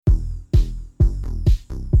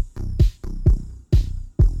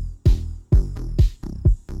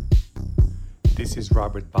This is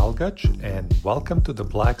Robert Balgach, and welcome to the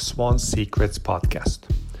Black Swan Secrets podcast.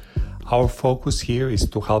 Our focus here is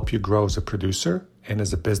to help you grow as a producer and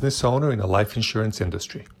as a business owner in the life insurance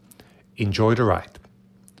industry. Enjoy the ride.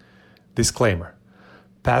 Disclaimer: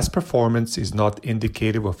 past performance is not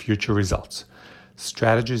indicative of future results.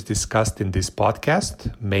 Strategies discussed in this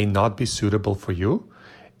podcast may not be suitable for you,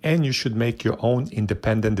 and you should make your own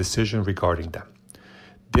independent decision regarding them.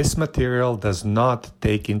 This material does not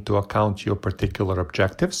take into account your particular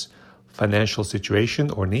objectives, financial situation,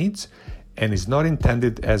 or needs, and is not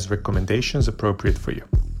intended as recommendations appropriate for you.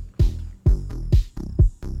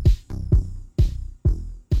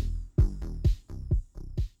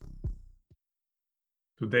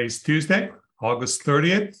 Today is Tuesday, August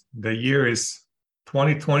 30th. The year is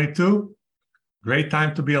 2022. Great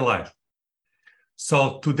time to be alive.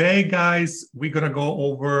 So today, guys, we're going to go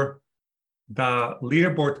over the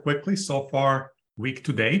leaderboard quickly so far, week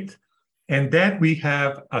to date. And then we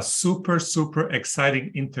have a super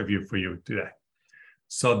exciting interview for you today.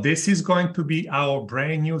 So this is going to be our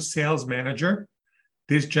brand new sales manager.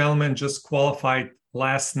 This gentleman just qualified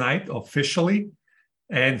last night officially,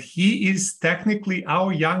 and he is technically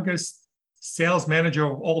our youngest sales manager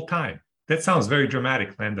of all time. That sounds very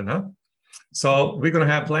dramatic, Landon, huh? So we're going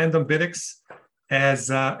to have Landon Bidixx as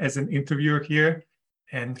an interviewer here.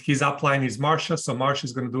 And his upline is Marsha. So Marsha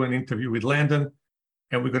is going to do an interview with Landon,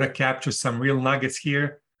 and we're going to capture some real nuggets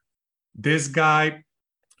here. This guy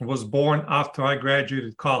was born after I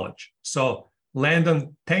graduated college. So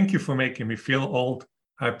Landon, thank you for making me feel old.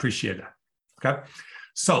 I appreciate that. Okay.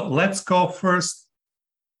 So let's go first,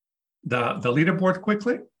 the leaderboard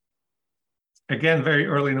quickly. Again, very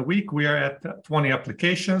early in the week, we are at 20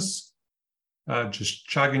 applications. Just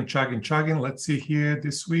chugging. Let's see here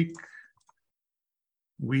this week.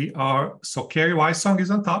 So Carrie Weissong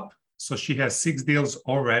is on top. So she has 6 deals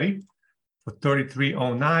already for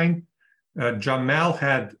 3309. Jamel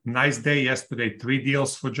had a nice day yesterday, 3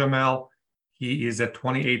 deals for Jamel. He is at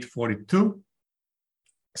 2842.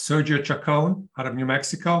 Sergio Chacon out of New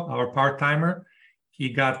Mexico, our part-timer. He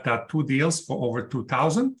got 2 deals for over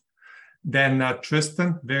 2,000. Then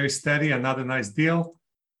Tristan, very steady, another nice deal,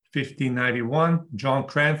 1591. John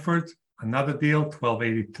Cranford, another deal,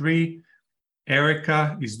 1283.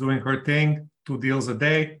 Erica is doing her thing, 2 deals a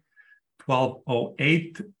day,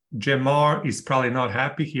 1208. Jamar is probably not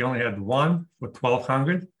happy. He only had 1 for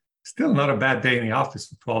 1200. Still not a bad day in the office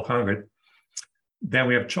for 1200. Then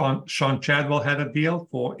we have Sean Chadwell had a deal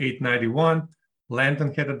for 891.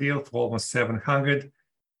 Landon had a deal for almost 700.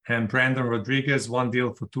 And Brandon Rodriguez, 1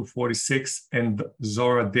 deal for 246. And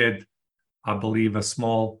Zora did, I believe, a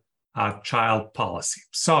small child policy.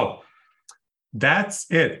 So that's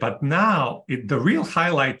it. But now the real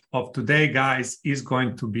highlight of today, guys, is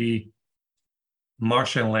going to be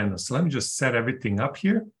Marsha and Landon. So let me just set everything up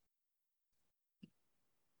here.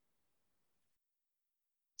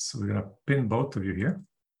 So we're going to pin both of you here.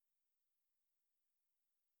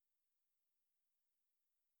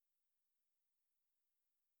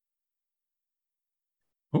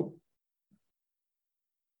 Oh,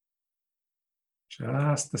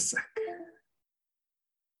 just a sec.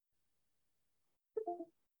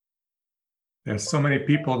 There's so many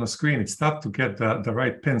people on the screen. It's tough to get the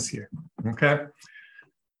right pins here. Okay.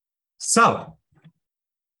 So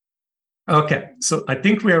I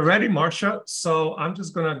think we are ready, Marsha. So I'm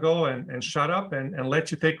just going to go and shut up and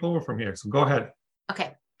let you take over from here. So go ahead.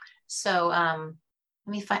 Okay. So let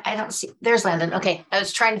me find, I don't see, there's Landon. Okay. I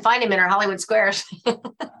was trying to find him in our Hollywood Squares.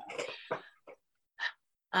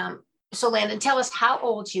 So Landon, tell us how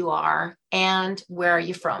old you are and where are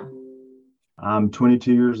you from? I'm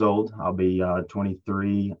 22 years old. I'll be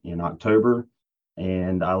 23 in October,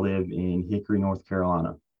 and I live in Hickory, North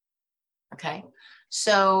Carolina. Okay.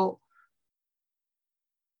 So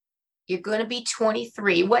you're going to be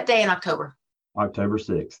 23. What day in October? October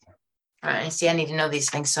 6th. All right. See, I need to know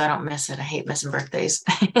these things so I don't miss it. I hate missing birthdays.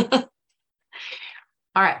 All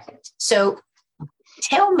right. So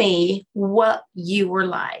tell me what you were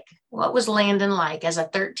like. What was Landon like as a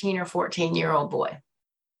 13 or 14-year-old boy?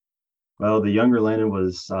 Well, the younger Landon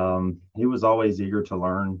was, he was always eager to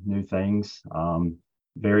learn new things,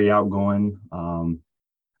 very outgoing. I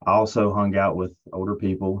also hung out with older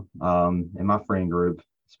people in my friend group,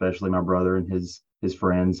 especially my brother and his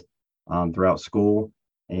friends throughout school.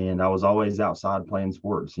 And I was always outside playing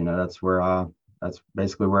sports. You know, that's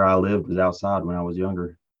basically where I lived, was outside when I was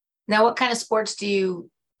younger. Now, what kind of sports do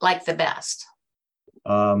you like the best?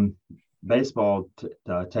 Baseball,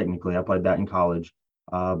 technically. I played that in college.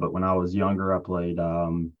 But when I was younger, I played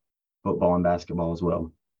football and basketball as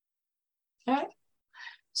well. All right.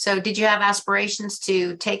 So did you have aspirations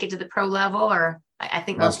to take it to the pro level, or I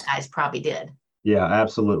think most guys probably did? Yeah,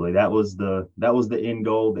 absolutely. That was the end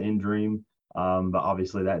goal, the end dream. But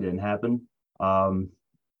obviously that didn't happen. And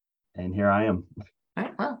here I am. All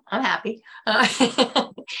right, well, I'm happy.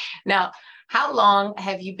 Now, how long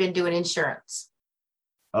have you been doing insurance?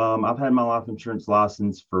 I've had my life insurance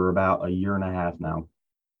license for about a year and a half now.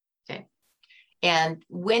 Okay. And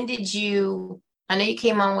when did you, I know you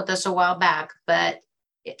came on with us a while back, but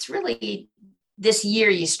it's really this year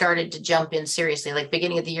you started to jump in seriously. Like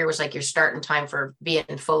beginning of the year was like your starting time for being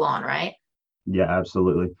full on, right? Yeah,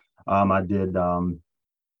 absolutely. I did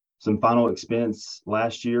some final expense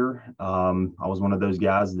last year. I was one of those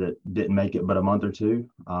guys that didn't make it but a month or two.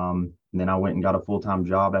 And then I went and got a full-time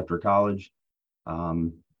job after college.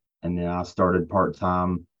 Um, and then I started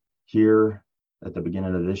part-time here at the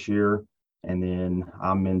beginning of this year. And then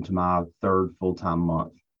I'm into my third full-time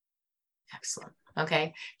month. Excellent.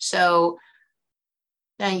 Okay. So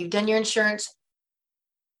now you've done your insurance.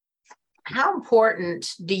 How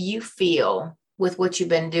important do you feel with what you've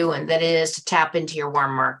been doing that it is to tap into your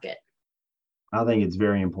warm market? I think it's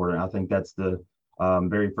very important. I think that's the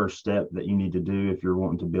very first step that you need to do if you're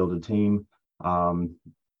wanting to build a team,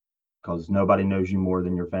 because nobody knows you more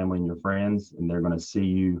than your family and your friends, and they're going to see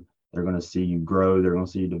you. They're going to see you grow. They're going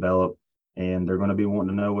to see you develop, and they're going to be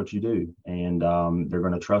wanting to know what you do, and they're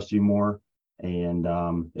going to trust you more, and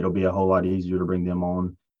it'll be a whole lot easier to bring them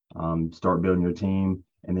on, start building your team,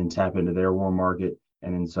 and then tap into their warm market,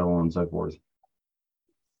 and then so on and so forth.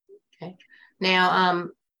 Okay. Now,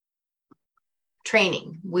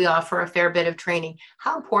 training. We offer a fair bit of training.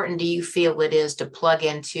 How important do you feel it is to plug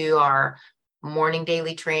into our morning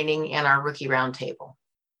daily training and our rookie roundtable?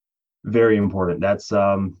 Very important. That's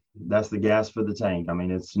the gas for the tank. I mean,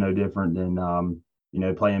 it's no different than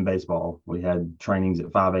playing baseball. We had trainings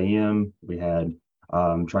at 5 a.m. We had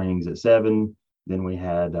trainings at 7. Then we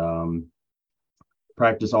had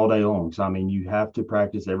practice all day long. So I mean, you have to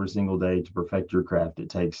practice every single day to perfect your craft. It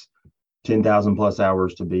takes 10,000 plus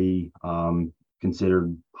hours to be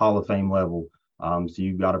considered Hall of Fame level. So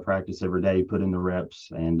you've got to practice every day, put in the reps,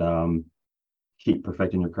 and keep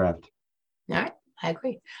perfecting your craft. All right, I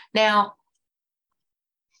agree. Now,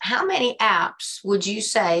 how many apps would you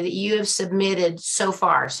say that you have submitted so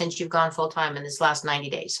far since you've gone full time in this last 90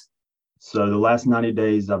 days? So the last 90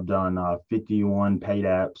 days, I've done 51 paid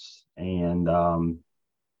apps, and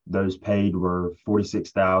those paid were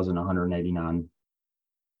 46,189.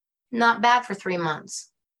 Not bad for 3 months.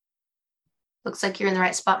 Looks like you're in the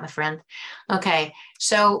right spot, my friend. Okay.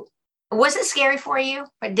 So was it scary for you,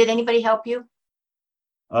 or did anybody help you?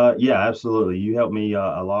 Yeah, absolutely. You helped me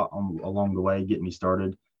a lot along the way, get me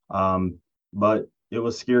started. But it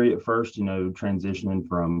was scary at first, transitioning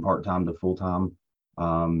from part-time to full-time.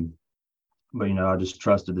 But, I just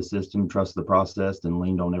trusted the system, trusted the process, and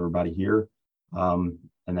leaned on everybody here. And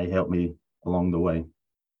they helped me along the way.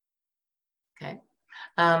 Okay.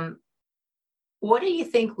 What do you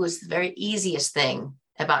think was the very easiest thing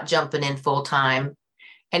about jumping in full time,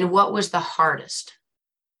 and what was the hardest?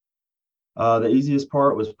 The easiest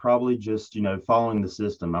part was probably just, following the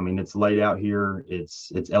system. I mean, it's laid out here.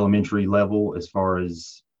 It's elementary level as far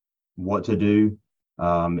as what to do.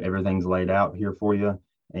 Everything's laid out here for you.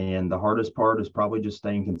 And the hardest part is probably just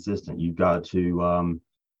staying consistent. You've got to,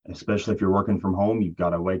 especially if you're working from home, you've got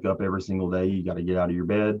to wake up every single day. You got to get out of your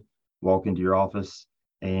bed, walk into your office,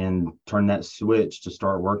 and turn that switch to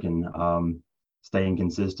start working, staying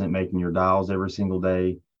consistent, making your dials every single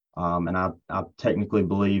day. And I technically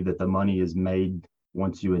believe that the money is made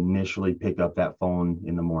once you initially pick up that phone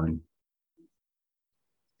in the morning.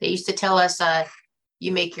 They used to tell us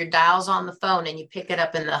you make your dials on the phone and you pick it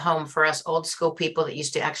up in the home. For us old school people that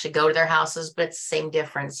used to actually go to their houses, but it's the same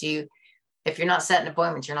difference. If you're not setting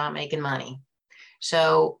appointments, you're not making money.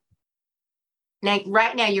 So now,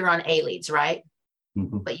 right now you're on A leads, right?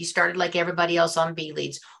 Mm-hmm. But you started like everybody else on B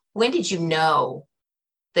leads. When did you know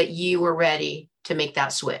that you were ready to make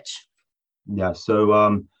that switch? Yeah.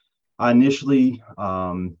 So I initially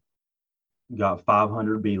got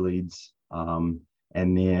 500 B leads. And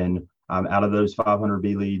then out of those 500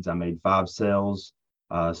 B leads, I made 5 sales,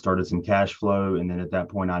 started some cash flow. And then at that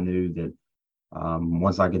point, I knew that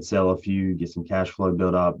once I could sell a few, get some cash flow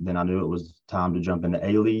built up, then I knew it was time to jump into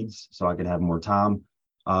A leads so I could have more time.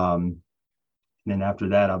 And then after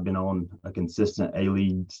that, I've been on a consistent A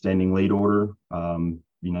lead standing lead order,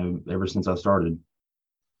 ever since I started.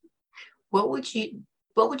 What would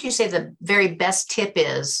you say the very best tip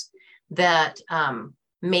is that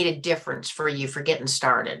made a difference for you for getting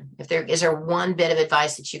started? Is there one bit of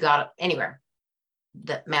advice that you got anywhere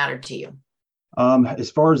that mattered to you?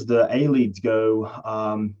 As far as the A leads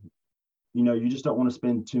go, you just don't want to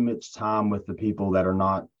spend too much time with the people that are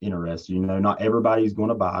not interested. Not everybody's going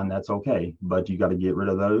to buy, and that's okay. But you got to get rid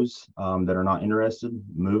of those that are not interested.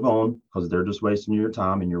 Move on, because they're just wasting your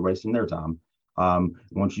time and you're wasting their time.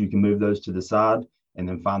 Once you can move those to the side and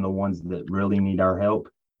then find the ones that really need our help,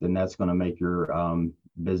 then that's going to make your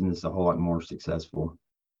business a whole lot more successful.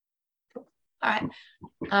 All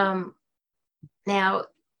right. Now,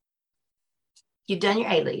 you've done your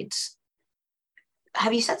A leads.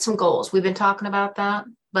 Have you set some goals? We've been talking about that,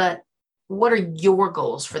 but what are your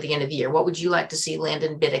goals for the end of the year? What would you like to see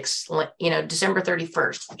Landon Bidixx, December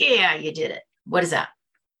 31st? Yeah, you did it. What is that?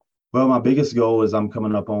 Well, my biggest goal is I'm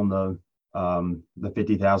coming up on the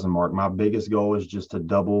 50,000 mark. My biggest goal is just to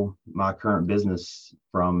double my current business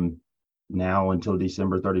from now until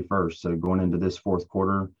December 31st. So going into this fourth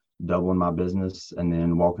quarter, doubling my business, and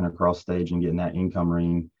then walking across stage and getting that income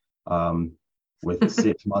ring with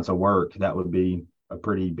 6 months of work. That would be a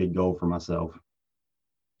pretty big goal for myself.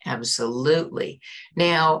 Absolutely.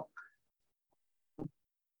 Now,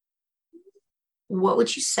 what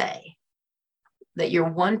would you say that your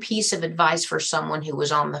one piece of advice for someone who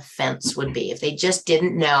was on the fence would be, if they just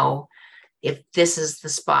didn't know if this is the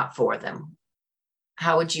spot for them?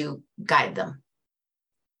 How would you guide them?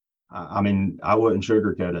 I mean, I wouldn't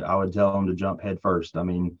sugarcoat it. I would tell them to jump head first. I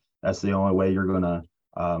mean, that's the only way you're going to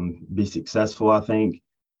be successful, I think.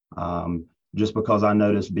 Just because I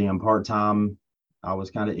noticed being part-time, I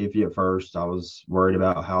was kind of iffy at first. I was worried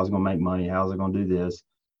about how I was going to make money, how was I going to do this.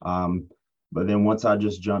 But then once I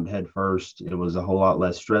just jumped head first, it was a whole lot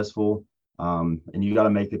less stressful. And you got to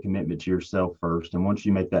make the commitment to yourself first. And once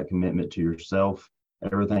you make that commitment to yourself,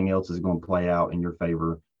 everything else is going to play out in your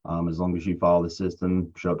favor. As long as you follow the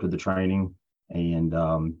system, show up to the training, and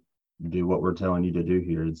do what we're telling you to do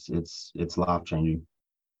here. It's life-changing.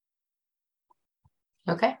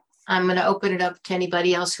 Okay. I'm going to open it up to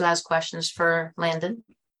anybody else who has questions for Landon.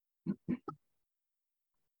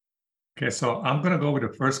 Okay, so I'm going to go with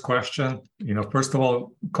the first question. First of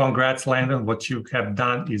all, congrats, Landon. What you have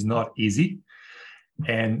done is not easy,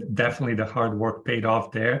 and definitely the hard work paid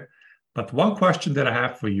off there. But one question that I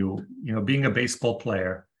have for you, being a baseball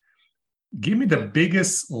player, give me the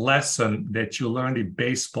biggest lesson that you learned in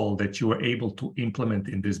baseball that you were able to implement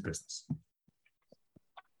in this business.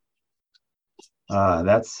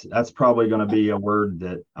 That's probably going to be a word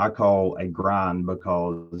that I call a grind,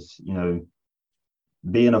 because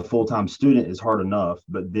being a full-time student is hard enough,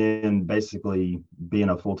 but then basically being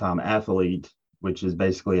a full-time athlete, which is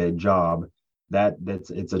basically a job,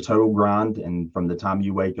 it's a total grind. And from the time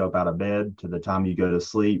you wake up out of bed to the time you go to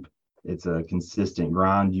sleep, it's a consistent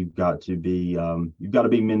grind. You've got to be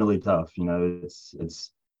mentally tough.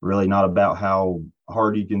 It's really not about how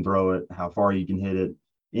hard you can throw it, how far you can hit it,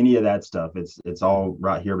 any of that stuff. It's all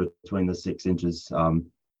right here between the 6 inches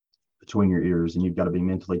between your ears, and you've got to be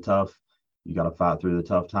mentally tough. You got to fight through the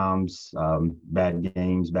tough times, bad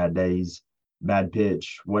games, bad days, bad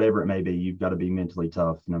pitch, whatever it may be. You've got to be mentally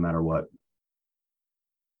tough no matter what.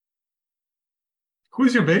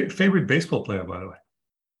 Who's your favorite baseball player, by the way?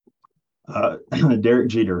 Derek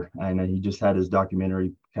Jeter. I know he just had his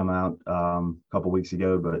documentary come out a couple weeks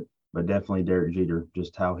ago, but definitely Derek Jeter.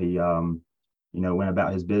 Just how he went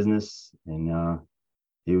about his business, and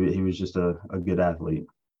he was just a good athlete.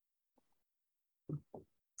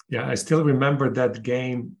 Yeah, I still remember that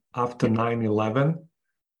game after 9/11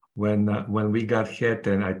 when we got hit,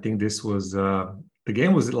 and I think this was the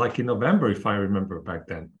game was like in November, if I remember back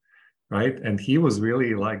then, right? And he was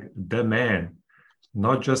really like the man,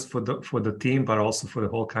 not just for the team, but also for the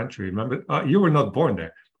whole country. Remember, you were not born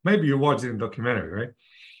there. Maybe you watched it in documentary, right?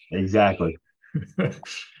 Exactly.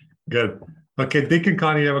 Good. Okay, Dick and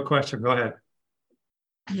Connie, you have a question. Go ahead.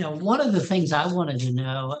 One of the things I wanted to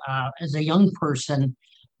know, as a young person,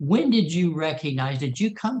 when did you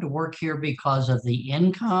come to work here because of the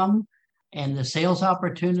income and the sales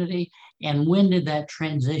opportunity? And when did that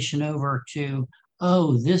transition over to,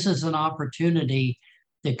 oh, this is an opportunity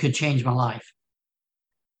that could change my life?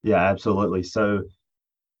 Yeah, absolutely. So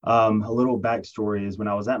a little backstory is when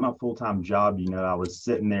I was at my full-time job, I was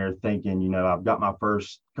sitting there thinking, I've got my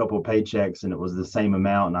first couple of paychecks and it was the same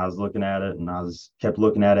amount. And I was looking at it, and kept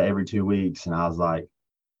looking at it every 2 weeks. And I was like,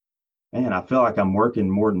 man, I feel like I'm working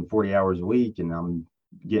more than 40 hours a week and I'm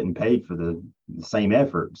getting paid for the same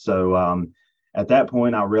effort. So at that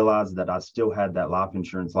point, I realized that I still had that life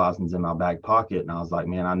insurance license in my back pocket. And I was like,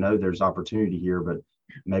 man, I know there's opportunity here, but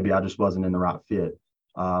maybe I just wasn't in the right fit.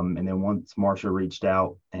 And then once Marsha reached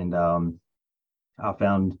out and I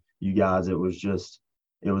found you guys, it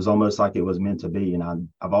was almost like it was meant to be. And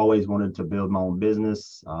I've always wanted to build my own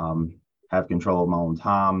business. have control of my own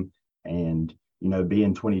time. And,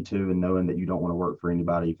 being 22 and knowing that you don't want to work for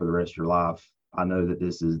anybody for the rest of your life, I know that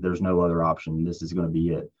there's no other option. This is going to be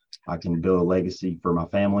it. I can build a legacy for my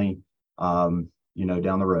family, down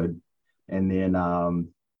the road. And then,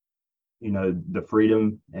 the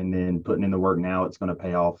freedom and then putting in the work now, it's going to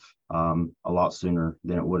pay off a lot sooner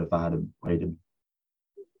than it would if I had waited.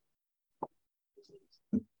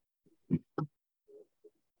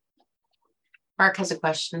 Mark has a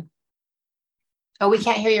question. Oh, we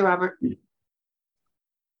can't hear you, Robert.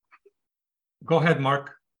 Go ahead,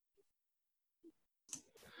 Mark.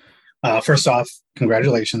 First off,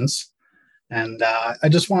 congratulations. And I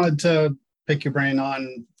just wanted to pick your brain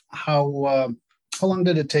on how long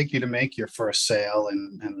did it take you to make your first sale,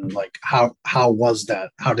 and like how was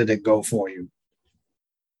that? How did it go for you?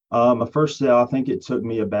 My first sale, I think it took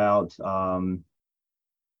me about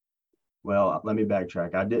well, let me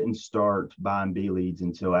backtrack. I didn't start buying B leads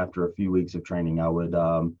until after a few weeks of training. I would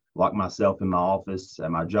lock myself in my office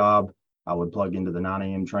at my job. I would plug into the 9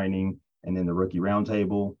 a.m. training and then the rookie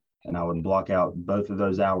roundtable, and I would block out both of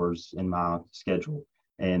those hours in my schedule.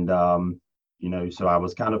 And, so I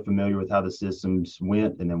was kind of familiar with how the systems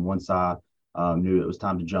went. And then once I knew it was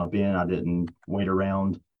time to jump in, I didn't wait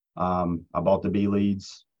around. I bought the B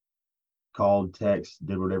leads, called, text,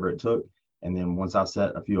 did whatever it took. And then once I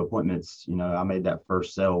set a few appointments, I made that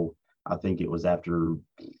first sale. I think it was after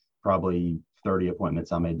probably 30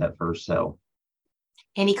 appointments, I made that first sale.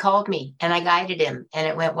 And he called me and I guided him and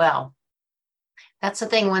it went well. That's the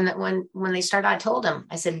thing. When they started, I told him,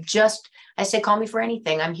 I said, call me for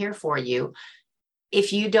anything. I'm here for you.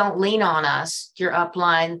 If you don't lean on us, your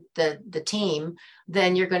upline, the team,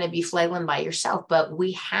 then you're going to be flailing by yourself. But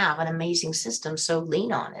we have an amazing system. So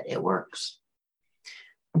lean on it. It works.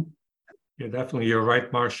 Yeah, definitely. You're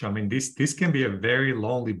right, Marsha. I mean, this can be a very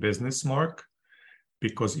lonely business, Mark,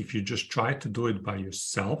 because if you just try to do it by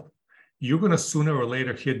yourself, you're going to sooner or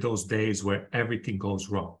later hit those days where everything goes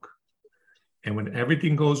wrong. And when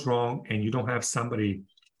everything goes wrong and you don't have somebody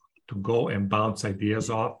to go and bounce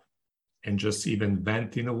ideas off and just even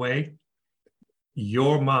vent in a way,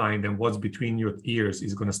 your mind and what's between your ears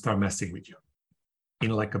is going to start messing with you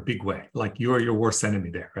in like a big way. Like you're your worst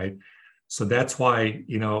enemy there, right? So that's why,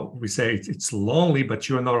 we say it's lonely, but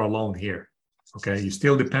you're not alone here. Okay. You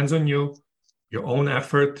still depends on you, your own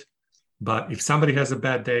effort. But if somebody has a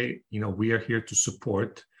bad day, we are here to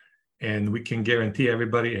support, and we can guarantee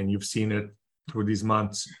everybody, and you've seen it through these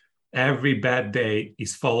months, every bad day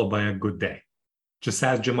is followed by a good day. Just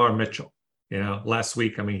ask Jamar Mitchell. Last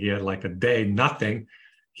week, he had like a day, nothing.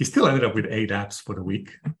 He still ended up with 8 apps for the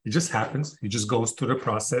week. It just happens. He just goes through the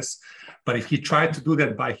process. But if he tried to do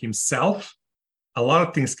that by himself, a lot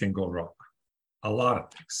of things can go wrong. A lot of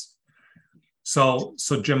things. So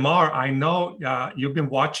Jamar, I know you've been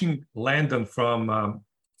watching Landon from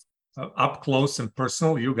up close and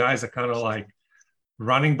personal. You guys are kind of like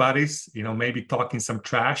running buddies, maybe talking some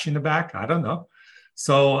trash in the back. I don't know.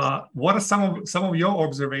 So what are some of your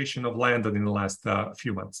observation of Landon in the last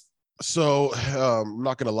few months? So I'm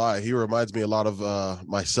not gonna lie, he reminds me a lot of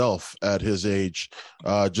myself at his age.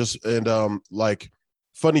 Funny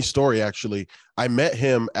story, actually. I met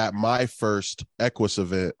him at my first Equus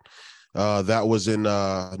event. That was in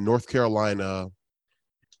North Carolina.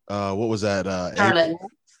 What was that? Charlotte.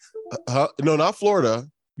 No, not Florida.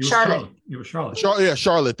 Charlotte. You were Charlotte.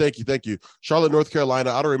 Charlotte. Thank you. Charlotte, North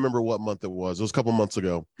Carolina. I don't remember what month it was. It was a couple months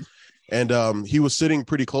ago. And he was sitting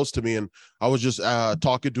pretty close to me, and I was just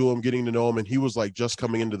talking to him, getting to know him, and he was like just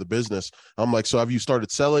coming into the business. I'm like, so have you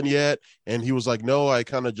started selling yet? And he was like, no, I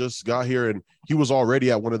kind of just got here, and he was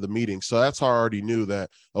already at one of the meetings. So that's how I already knew that,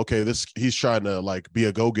 okay, he's trying to like be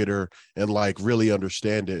a go-getter and like really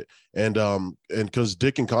understand it. And because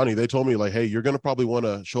Dick and Connie, they told me like, hey, you're going to probably want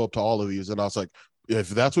to show up to all of these. And I was like, if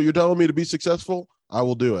that's what you're telling me to be successful, I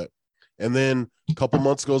will do it. And then a couple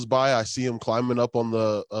months goes by, I see him climbing up on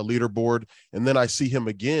the leaderboard. And then I see him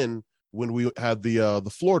again when we had the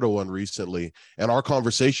Florida one recently. And our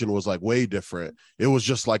conversation was like way different. It was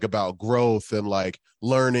just like about growth and like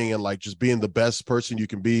learning and like just being the best person you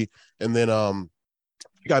can be. And then I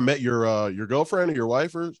think I met your girlfriend or your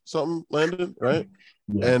wife or something, Landon, right?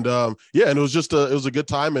 Yeah. And and it was just it was a good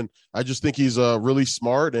time, and I just think he's really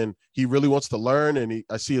smart, and he really wants to learn. And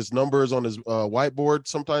I see his numbers on his whiteboard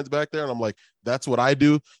sometimes back there, and I'm like, that's what I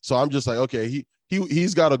do. So I'm just like, okay,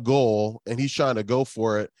 he's got a goal and he's trying to go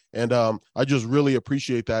for it, and I just really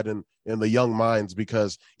appreciate that in the young minds,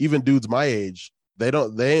 because even dudes my age, they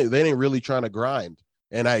ain't really trying to grind.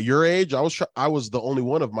 And at your age, I was the only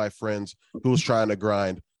one of my friends who was trying to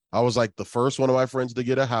grind. I was like the first one of my friends to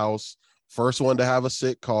get a house, first one to have a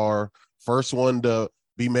sick car, first one to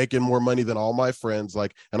be making more money than all my friends.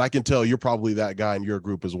 Like, and I can tell you're probably that guy in your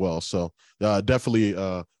group as well. So definitely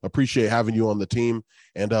appreciate having you on the team.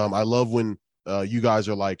 And I love when you guys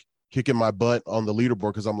are like kicking my butt on the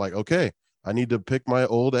leaderboard, because I'm like, okay, I need to pick my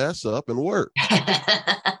old ass up and work.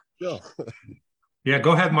 Yeah. Yeah,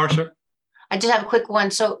 go ahead, Marcia. I just have a quick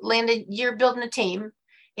one. So, Landon, you're building a team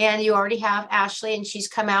and you already have Ashley, and she's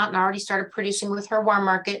come out and already started producing with her warm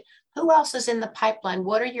market. Who else is in the pipeline?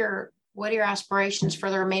 What are your aspirations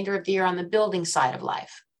for the remainder of the year on the building side of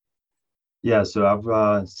life? Yeah, so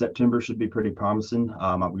I've September should be pretty promising.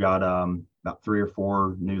 I've got about 3 or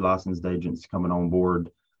 4 new licensed agents coming on board.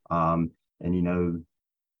 And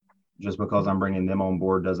just because I'm bringing them on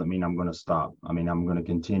board doesn't mean I'm going to stop. I mean, I'm going to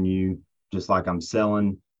continue just like I'm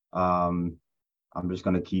selling. I'm just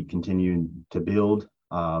going to keep continuing to build,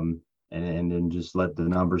 and then just let the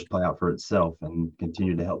numbers play out for itself and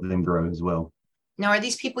continue to help them grow as well. Now, are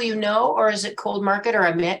these people you know, or is it cold market or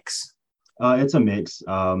a mix? It's a mix.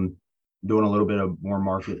 Doing a little bit of warm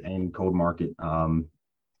market and cold market.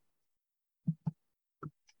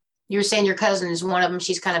 You were saying your cousin is one of them.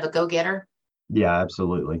 She's kind of a go-getter. Yeah,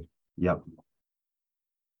 absolutely. Yep.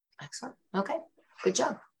 Excellent. Okay. Good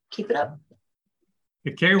job. Keep it up.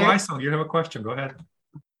 Hey, Carrie Weissel, you have a question. Go ahead.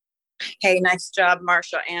 Hey, nice job,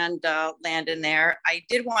 Marcia and Landon there. I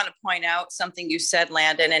did want to point out something you said,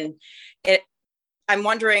 Landon, and I'm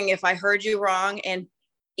wondering if I heard you wrong, and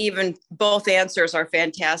even both answers are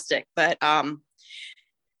fantastic. But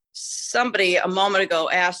somebody a moment ago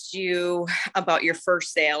asked you about your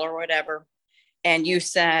first sale or whatever, and you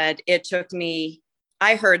said it took me,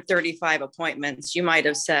 I heard 35 appointments. You might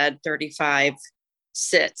have said 35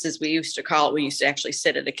 sits, as we used to call it. We used to actually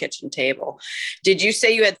sit at a kitchen table. Did you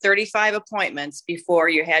say you had 35 appointments before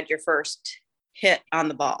you had your first hit on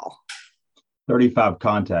the ball? 35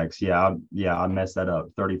 contacts. Yeah, I messed that up.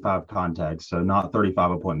 35 contacts. So not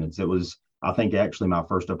 35 appointments. It was, I think, actually my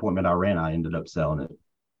first appointment I ran, I ended up selling it.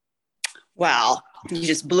 Wow. You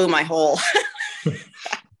just blew my whole.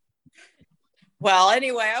 Well,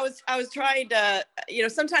 anyway, I was trying to,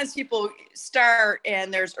 sometimes people start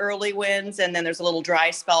and there's early wins and then there's a little dry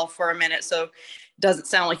spell for a minute. So it doesn't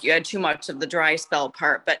sound like you had too much of the dry spell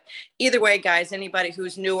part. But either way, guys, anybody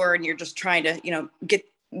who's newer and you're just trying to,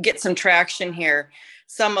 get some traction here.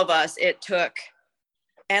 Some of us, it took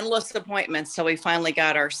endless appointments till we finally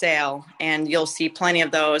got our sale, and you'll see plenty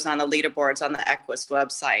of those on the leaderboards on the Equus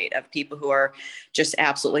website of people who are just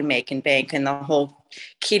absolutely making bank. And the whole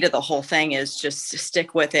key to the whole thing is just to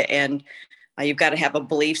stick with it, and you've got to have a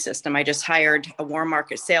belief system. I just hired a warm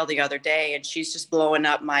market sale the other day, and she's just blowing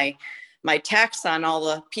up my texts on all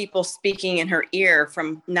the people speaking in her ear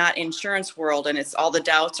from not insurance world. And it's all the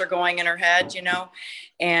doubts are going in her head,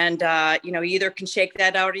 and, you either can shake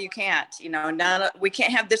that out or you can't, we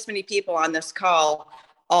can't have this many people on this call,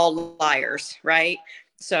 all liars. Right.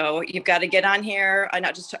 So you've got to get on here. I'm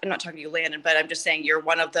not talking to you, Landon, but I'm just saying you're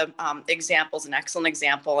one of the examples, an excellent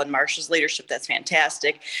example in Marcia's leadership. That's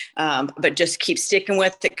fantastic. But just keep sticking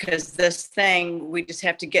with it, because this thing, we just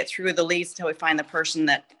have to get through the leads until we find the person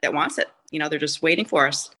that wants it. They're just waiting for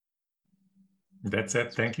us. That's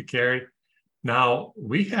it. Thank you, Carrie. Now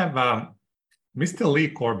we have Mr. Lee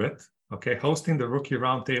Corbett, hosting the Rookie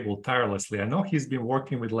Roundtable tirelessly. I know he's been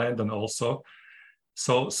working with Landon also.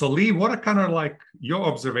 So Lee, what are kind of like your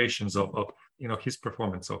observations of his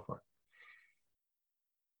performance so far?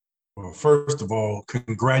 Well, first of all,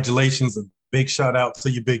 congratulations and big shout out to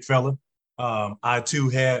you, big fella. I too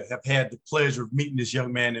have had the pleasure of meeting this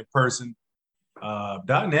young man in person.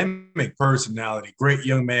 Dynamic personality, great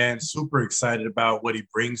young man, super excited about what he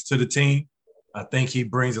brings to the team. I think he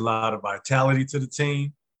brings a lot of vitality to the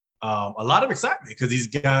team, a lot of excitement, because he's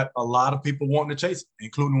got a lot of people wanting to chase him,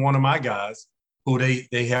 including one of my guys, who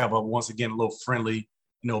they have once again a little friendly,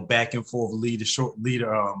 back and forth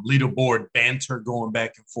leaderboard banter going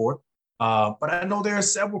back and forth. But I know there are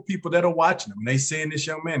several people that are watching him. And they saying this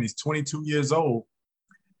young man, he's 22 years old,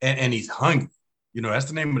 and he's hungry. That's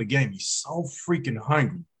the name of the game. He's so freaking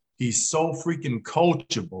hungry. He's so freaking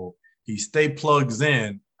coachable. He plugs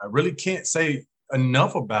in. I really can't say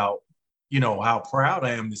enough about, how proud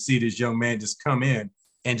I am to see this young man just come in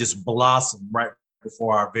and just blossom right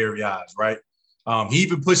before our very eyes, right? He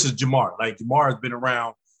even pushes Jamar. Like, Jamar has been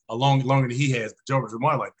around longer than he has, but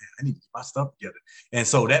Jamar like, man, I need to get my stuff together. And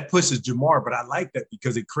so that pushes Jamar, but I like that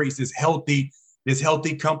because it creates this healthy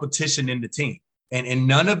competition in the team. And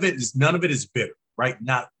none of it is bitter, right?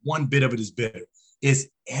 Not one bit of it is bitter. It's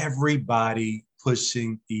everybody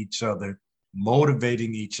pushing each other,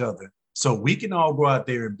 motivating each other, so we can all go out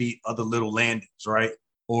there and beat other little Landons, right?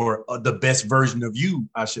 Or the best version of you,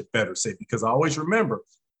 I should better say, because I always remember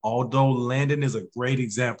although Landon is a great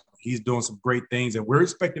example, he's doing some great things, and we're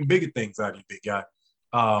expecting bigger things out of you, big guy.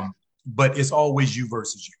 But it's always you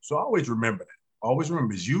versus you. So always remember that. Always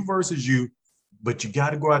remember it's you versus you, but you got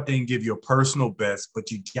to go out there and give your personal best, but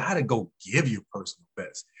you got to go give your personal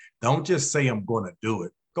best. Don't just say, I'm going to do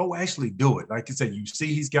it. Go actually do it. Like I said, you see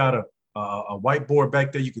he's got a whiteboard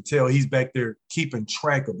back there. You can tell he's back there keeping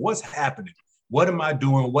track of what's happening. What am I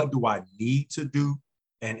doing? What do I need to do?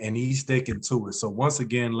 And he's sticking to it. So once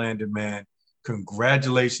again, Landon, man,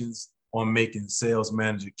 congratulations on making sales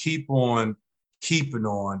manager. Keep on keeping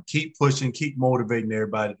on, keep pushing, keep motivating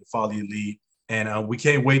everybody to follow your lead. And we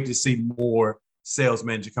can't wait to see more sales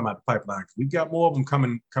manager come out the pipeline. We've got more of them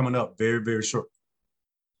coming up very, very short.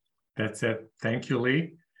 That's it. Thank you,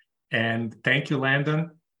 Lee. And thank you,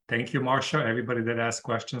 Landon. Thank you, Marsha. Everybody that asked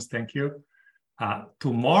questions, thank you.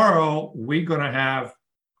 Tomorrow, we're going to have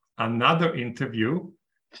another interview.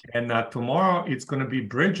 And tomorrow, it's going to be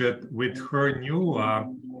Bridget with her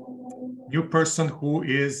new person who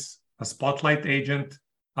is a spotlight agent,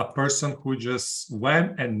 a person who just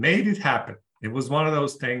went and made it happen. It was one of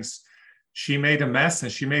those things. She made a mess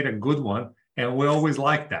and she made a good one. And we always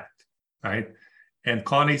like that, right? And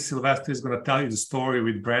Connie Sylvester is going to tell you the story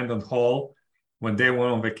with Brandon Hall. When they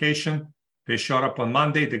went on vacation, they showed up on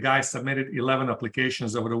Monday. The guy submitted 11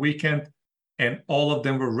 applications over the weekend, and all of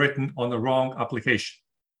them were written on the wrong application,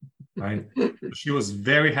 right? She was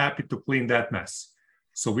very happy to clean that mess.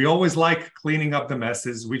 So we always like cleaning up the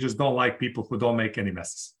messes. We just don't like people who don't make any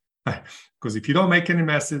messes. Because if you don't make any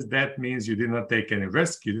messes, that means you did not take any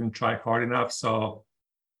risk. You didn't try hard enough. So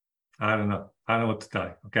I don't know. I don't know what to tell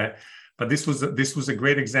you. Okay. But this was a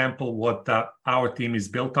great example what our team is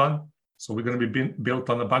built on. So we're going to be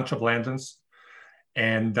built on a bunch of Landons,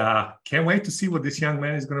 and can't wait to see what this young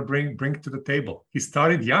man is going to bring to the table. He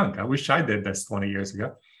started young. I wish I did this 20 years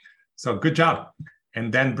ago. So good job.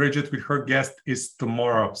 And then Bridget with her guest is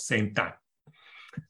tomorrow, same time.